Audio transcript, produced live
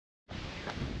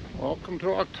Welcome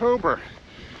to October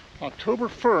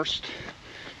 1st,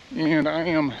 and I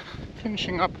am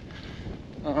finishing up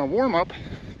warm-up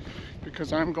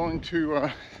because I'm going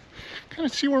to kind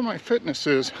of see where my fitness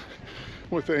is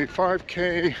with a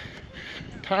 5K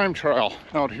time trial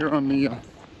out here on the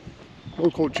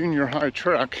local junior high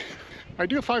track. I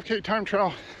do a 5K time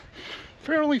trial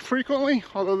fairly frequently,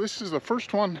 although this is the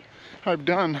first one I've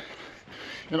done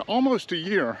in almost a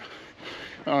year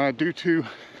due to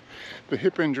the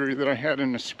hip injury that I had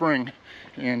in the spring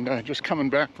and just coming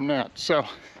back from that. So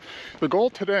the goal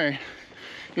today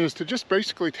is to just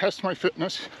basically test my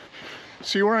fitness,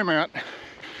 see where I'm at,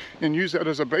 and use that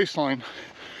as a baseline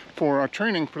for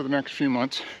training for the next few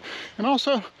months, and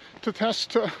also to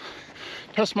test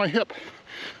my hip,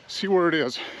 see where it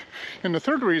is. And the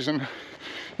third reason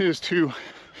is to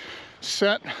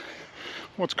set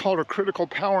what's called a critical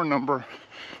power number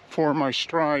for my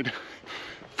Stryd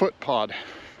foot pod.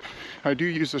 I do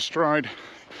use a Stryd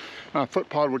foot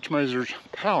pod which measures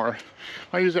power.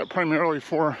 I use that primarily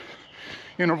for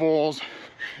intervals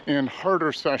and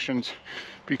harder sessions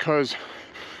because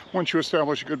once you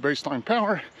establish a good baseline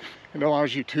power, it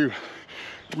allows you to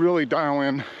really dial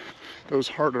in those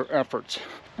harder efforts.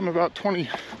 I'm about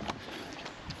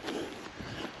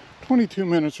 22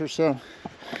 minutes or so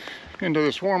into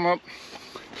this warm-up.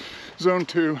 Zone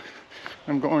 2,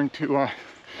 I'm going to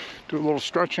do a little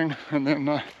stretching and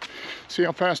then see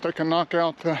how fast I can knock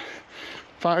out the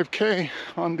 5K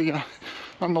on the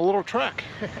little track.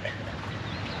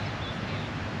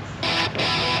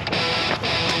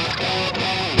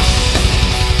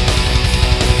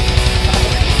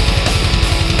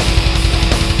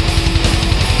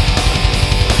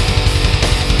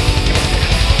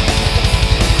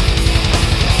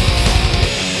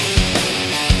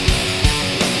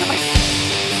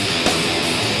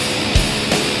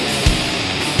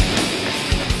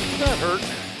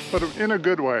 But in a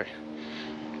good way.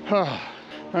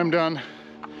 I'm done.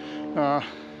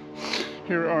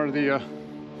 Here are the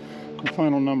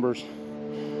final numbers.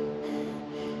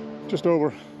 Just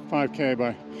over 5K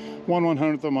by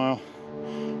 1/100th of a mile.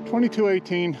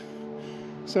 22:18,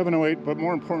 7:08, but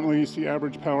more importantly, you see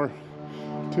average power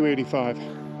 285.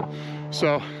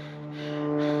 So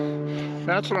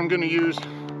that's what I'm going to use.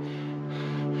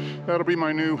 That'll be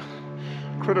my new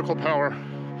critical power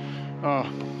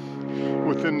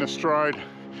within the Stryd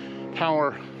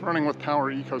Power, running with power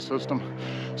ecosystem.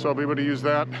 So I'll be able to use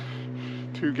that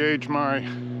to gauge my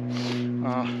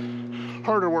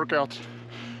harder workouts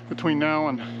between now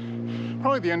and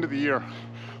probably the end of the year.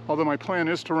 Although my plan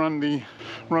is to run the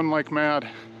Run Like Mad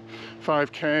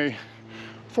 5K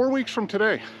 4 weeks from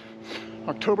today,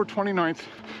 October 29th.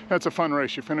 That's a fun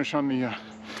race. You finish on the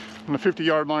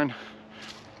 50-yard line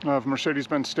of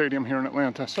Mercedes-Benz Stadium here in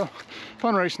Atlanta. So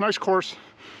fun race, nice course.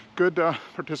 Good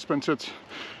participants.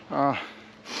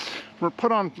 We're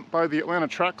put on by the Atlanta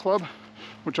Track Club,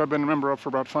 which I've been a member of for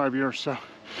about 5 years, so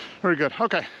very good.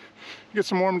 Okay, get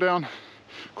some warm down,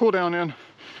 cool down in,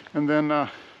 and then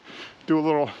do a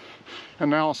little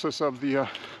analysis of the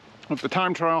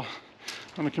time trial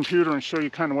on the computer and show you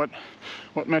kind of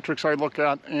what metrics I look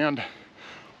at and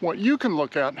what you can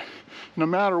look at no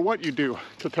matter what you do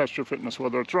to test your fitness,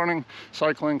 whether it's running,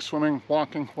 cycling, swimming,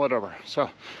 walking, whatever. So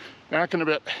back in a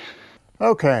bit.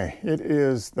 Okay, it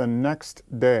is the next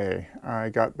day. I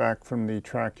got back from the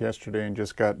track yesterday and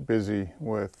just got busy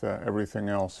with everything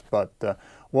else. But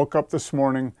woke up this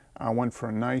morning, I went for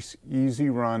a nice easy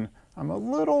run. I'm a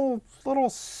little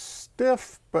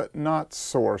stiff, but not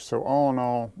sore. So all in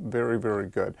all, very, very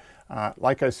good.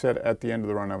 Like I said at the end of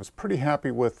the run, I was pretty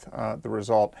happy with the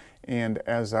result. And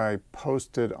as I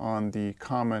posted on the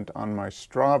comment on my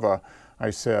Strava, I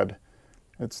said,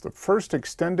 it's the first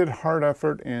extended hard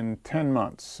effort in 10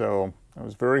 months, so I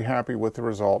was very happy with the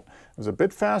result. It was a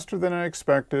bit faster than I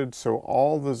expected, so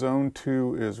all the Zone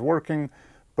 2 is working,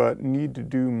 but need to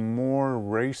do more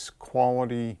race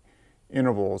quality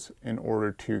intervals in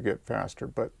order to get faster,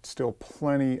 but still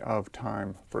plenty of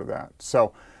time for that.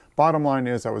 So bottom line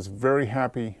is I was very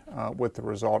happy with the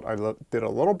result. I did a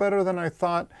little better than I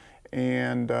thought,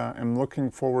 and I'm looking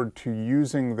forward to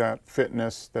using that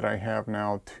fitness that I have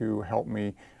now to help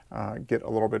me get a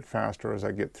little bit faster as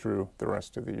I get through the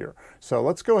rest of the year. So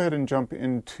let's go ahead and jump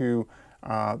into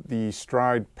the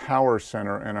Stryd Power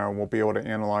Center, and I will be able to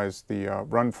analyze the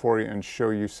run for you and show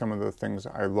you some of the things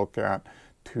I look at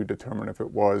to determine if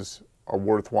it was a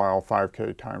worthwhile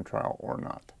 5K time trial or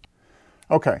not.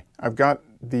 Okay, I've got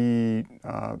the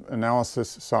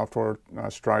analysis software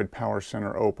Stryd Power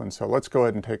Center open, so let's go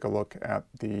ahead and take a look at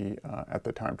the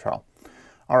time trial.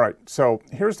 All right, so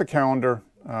here's the calendar.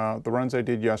 The runs I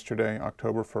did yesterday,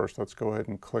 October 1st. Let's go ahead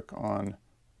and click on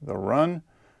the run,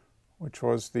 which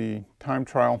was the time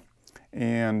trial.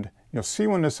 And you'll see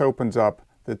when this opens up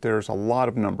that there's a lot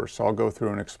of numbers. So I'll go through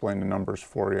and explain the numbers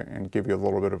for you and give you a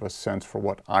little bit of a sense for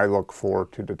what I look for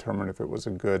to determine if it was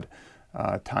a good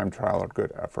time trial or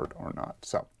good effort or not.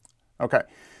 So, okay.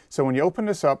 So when you open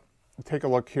this up, take a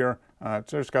look here.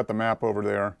 It's just got the map over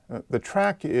there. The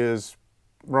track is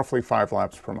roughly 5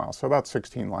 laps per mile, so about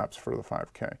 16 laps for the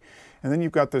 5K. And then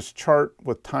you've got this chart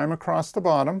with time across the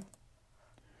bottom,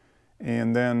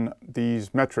 and then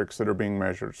these metrics that are being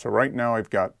measured. So right now I've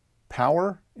got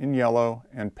power in yellow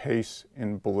and pace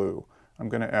in blue. I'm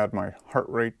going to add my heart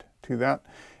rate to that.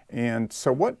 And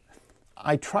so what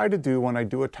I try to do when I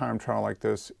do a time trial like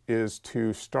this is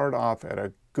to start off at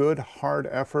a good hard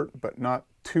effort, but not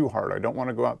too hard. I don't want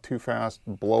to go out too fast,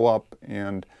 blow up,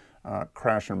 and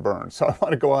crash and burn. So I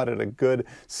want to go out at a good,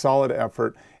 solid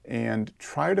effort and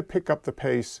try to pick up the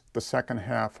pace the second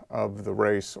half of the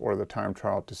race or the time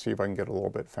trial to see if I can get a little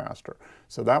bit faster.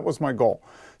 So that was my goal.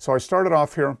 So I started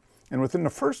off here, and within the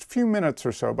first few minutes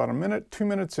or so, about a minute, 2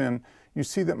 minutes in, you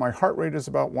see that my heart rate is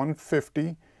about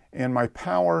 150 and my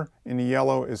power in the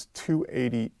yellow is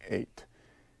 288.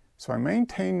 So I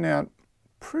maintain that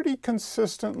pretty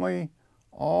consistently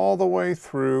all the way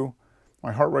through.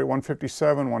 My heart rate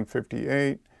 157,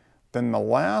 158. Then the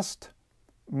last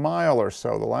mile or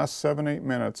so, the last 7-8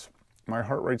 minutes, my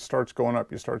heart rate starts going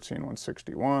up. You start seeing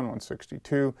 161,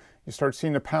 162. You start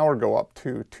seeing the power go up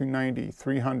to 290,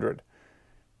 300,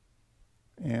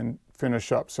 and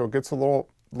finish up. So it gets a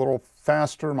little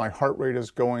faster. My heart rate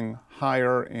is going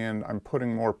higher, and I'm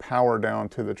putting more power down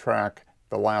to the track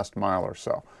the last mile or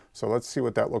so. So let's see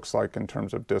what that looks like in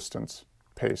terms of distance,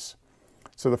 pace.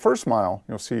 So the first mile,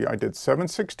 you'll see I did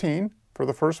 7:16 for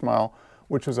the first mile,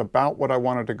 which was about what I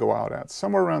wanted to go out at.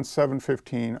 Somewhere around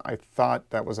 7:15, I thought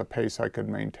that was a pace I could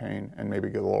maintain and maybe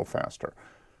get a little faster.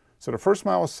 So the first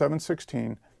mile was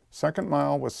 7:16, second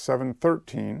mile was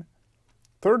 7:13,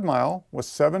 third mile was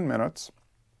 7 minutes,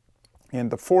 and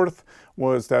the fourth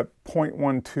was that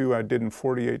 0.12 I did in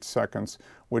 48 seconds,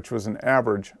 which was an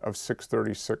average of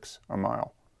 6:36 a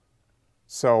mile.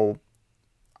 So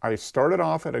I started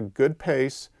off at a good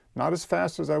pace, not as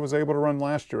fast as I was able to run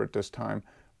last year at this time,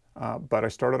 but I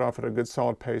started off at a good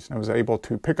solid pace, and I was able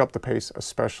to pick up the pace,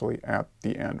 especially at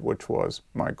the end, which was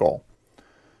my goal.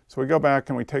 So we go back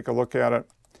and we take a look at it,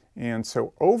 and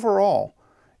so overall,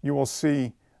 you will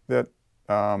see that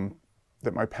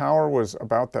that my power was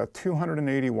about that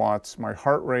 280 watts, my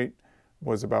heart rate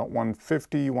was about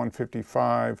 150,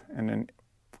 155, and then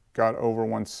got over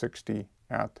 160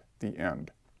 at the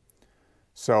end.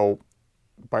 So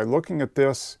by looking at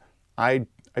this, I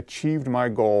achieved my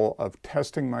goal of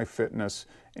testing my fitness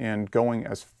and going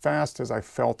as fast as I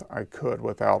felt I could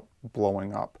without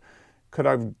blowing up. Could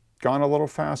I have gone a little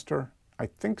faster? I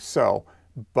think so,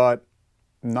 but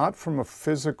not from a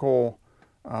physical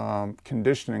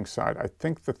conditioning side. I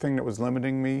think the thing that was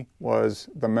limiting me was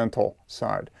the mental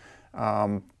side.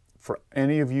 For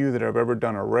any of you that have ever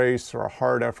done a race or a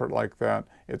hard effort like that,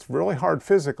 it's really hard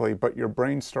physically, but your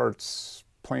brain starts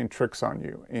playing tricks on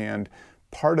you. And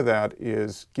part of that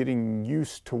is getting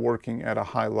used to working at a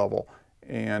high level.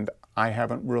 And I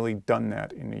haven't really done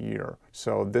that in a year.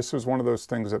 So this is one of those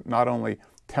things that not only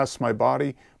tests my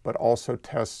body, but also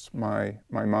tests my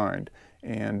mind.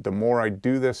 And the more I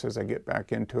do this as I get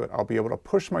back into it, I'll be able to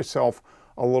push myself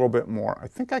a little bit more. I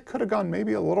think I could have gone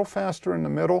maybe a little faster in the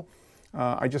middle.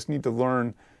 I just need to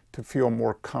learn to feel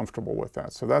more comfortable with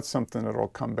that. So that's something that will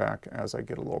come back as I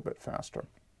get a little bit faster.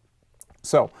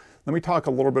 So let me talk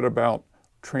a little bit about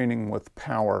training with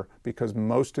power, because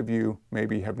most of you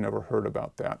maybe have never heard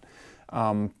about that.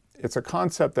 It's a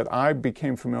concept that I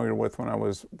became familiar with when I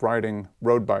was riding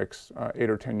road bikes 8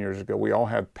 or 10 years ago. We all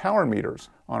had power meters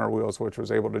on our wheels, which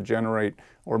was able to generate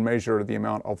or measure the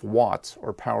amount of watts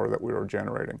or power that we were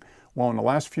generating. Well, in the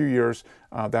last few years,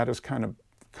 that has kind of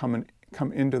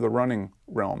come into the running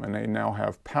realm, and they now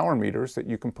have power meters that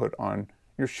you can put on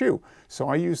your shoe. So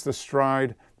I use the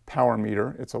Stryd Power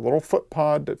Meter. It's a little foot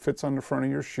pod that fits on the front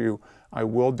of your shoe. I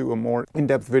will do a more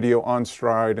in-depth video on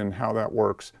Stryd and how that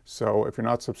works. So if you're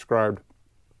not subscribed,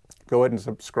 go ahead and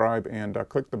subscribe and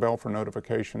click the bell for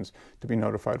notifications to be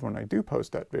notified when I do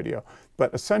post that video.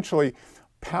 But essentially,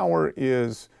 power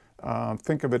is,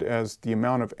 think of it as the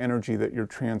amount of energy that you're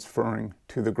transferring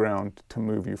to the ground to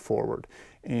move you forward.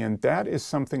 And that is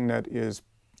something that is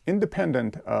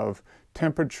independent of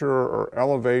temperature or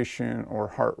elevation or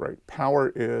heart rate.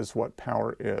 Power is what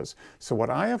power is. So what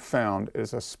I have found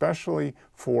is, especially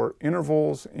for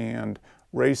intervals and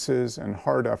races and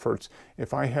hard efforts,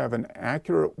 if I have an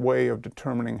accurate way of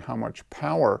determining how much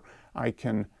power I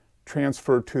can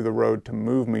transferred to the road to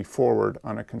move me forward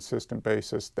on a consistent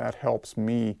basis. That helps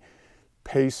me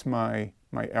pace my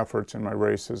efforts in my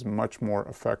races much more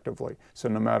effectively. So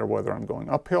no matter whether I'm going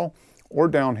uphill or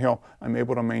downhill, I'm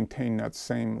able to maintain that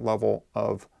same level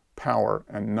of power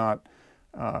and not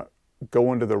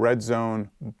go into the red zone,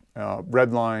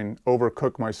 red line,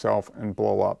 overcook myself and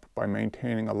blow up. By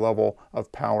maintaining a level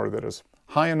of power that is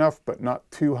high enough but not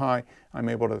too high, I'm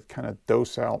able to kind of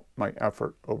dose out my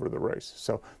effort over the race.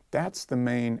 So that's the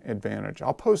main advantage.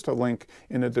 I'll post a link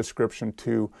in the description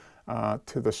to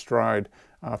the Stryd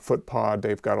foot pod.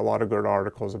 They've got a lot of good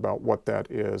articles about what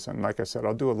that is, and like I said,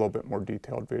 I'll do a little bit more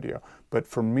detailed video. But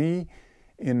for me,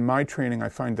 in my training, I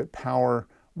find that power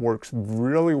works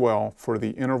really well for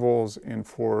the intervals and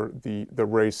for the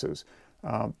races.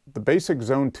 The basic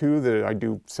zone 2 that I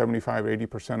do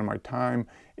 75–80% of my time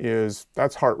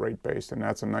that's heart rate based, and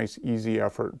that's a nice easy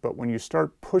effort. But when you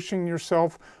start pushing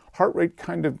yourself, heart rate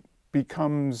kind of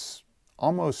becomes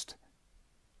almost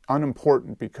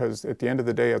unimportant, because at the end of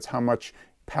the day, it's how much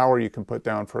power you can put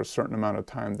down for a certain amount of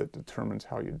time that determines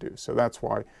how you do. So that's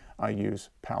why I use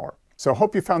power. So I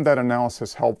hope you found that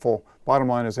analysis helpful. Bottom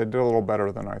line is I did a little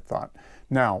better than I thought.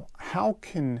 Now, how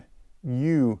can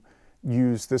you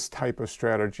use this type of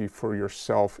strategy for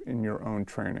yourself in your own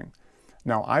training?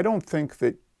 Now, I don't think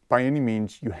that by any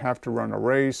means you have to run a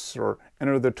race or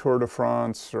enter the Tour de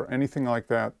France or anything like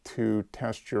that to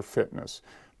test your fitness.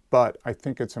 But I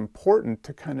think it's important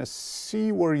to kind of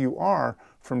see where you are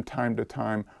from time to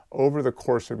time over the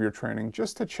course of your training,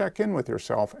 just to check in with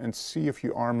yourself and see if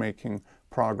you are making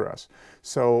progress.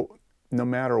 So no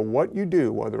matter what you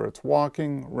do, whether it's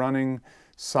walking, running,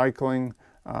 cycling,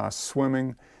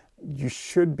 swimming, you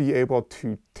should be able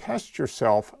to test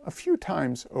yourself a few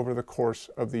times over the course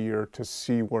of the year to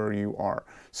see where you are.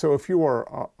 So if you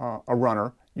are a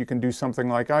runner, you can do something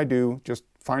like I do, just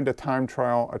find a time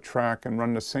trial, a track, and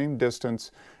run the same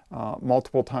distance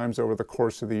multiple times over the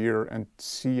course of the year and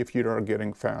see if you are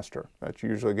getting faster. That's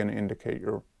usually going to indicate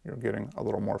you're getting a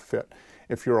little more fit.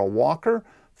 If you're a walker,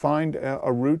 find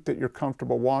a route that you're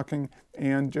comfortable walking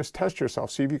and just test yourself.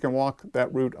 See if you can walk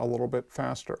that route a little bit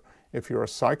faster. If you're a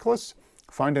cyclist,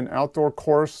 find an outdoor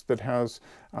course that is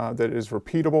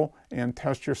repeatable and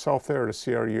test yourself there to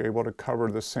see, are you able to cover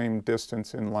the same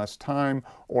distance in less time,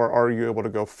 or are you able to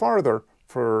go farther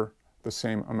for the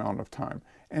same amount of time.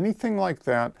 Anything like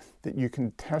that you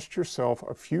can test yourself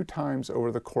a few times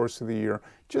over the course of the year,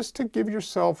 just to give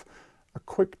yourself a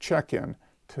quick check-in,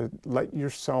 to let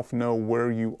yourself know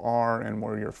where you are and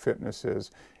where your fitness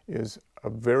is a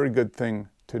very good thing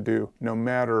to do, no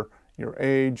matter your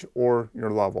age or your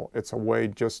level. It's a way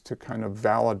just to kind of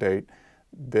validate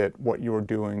that what you're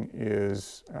doing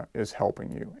is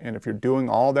helping you. And if you're doing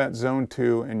all that zone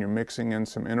 2 and you're mixing in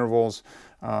some intervals,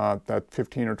 that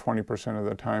 15 or 20% of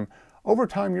the time, over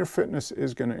time your fitness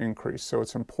is going to increase. So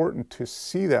it's important to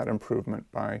see that improvement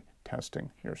by testing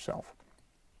yourself.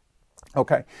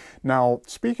 Okay, now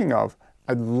speaking of,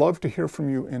 I'd love to hear from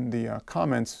you in the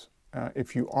comments.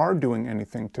 If you are doing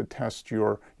anything to test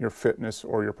your fitness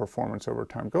or your performance over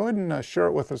time, go ahead and share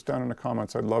it with us down in the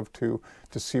comments. I'd love to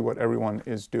see what everyone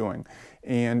is doing.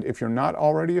 And if you're not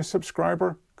already a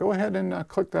subscriber, go ahead and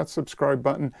click that subscribe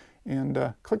button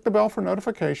and click the bell for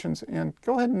notifications, and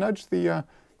go ahead and nudge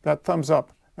that thumbs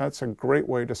up. That's a great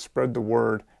way to spread the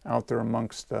word out there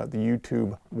amongst the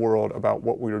YouTube world about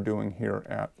what we are doing here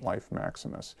at Life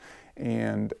Maximus.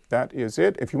 And that is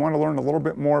it. If you want to learn a little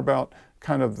bit more about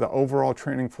kind of the overall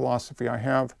training philosophy I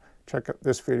have, check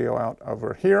this video out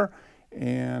over here.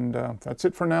 And that's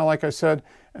it for now. Like I said,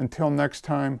 until next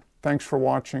time, thanks for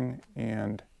watching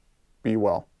and be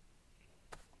well.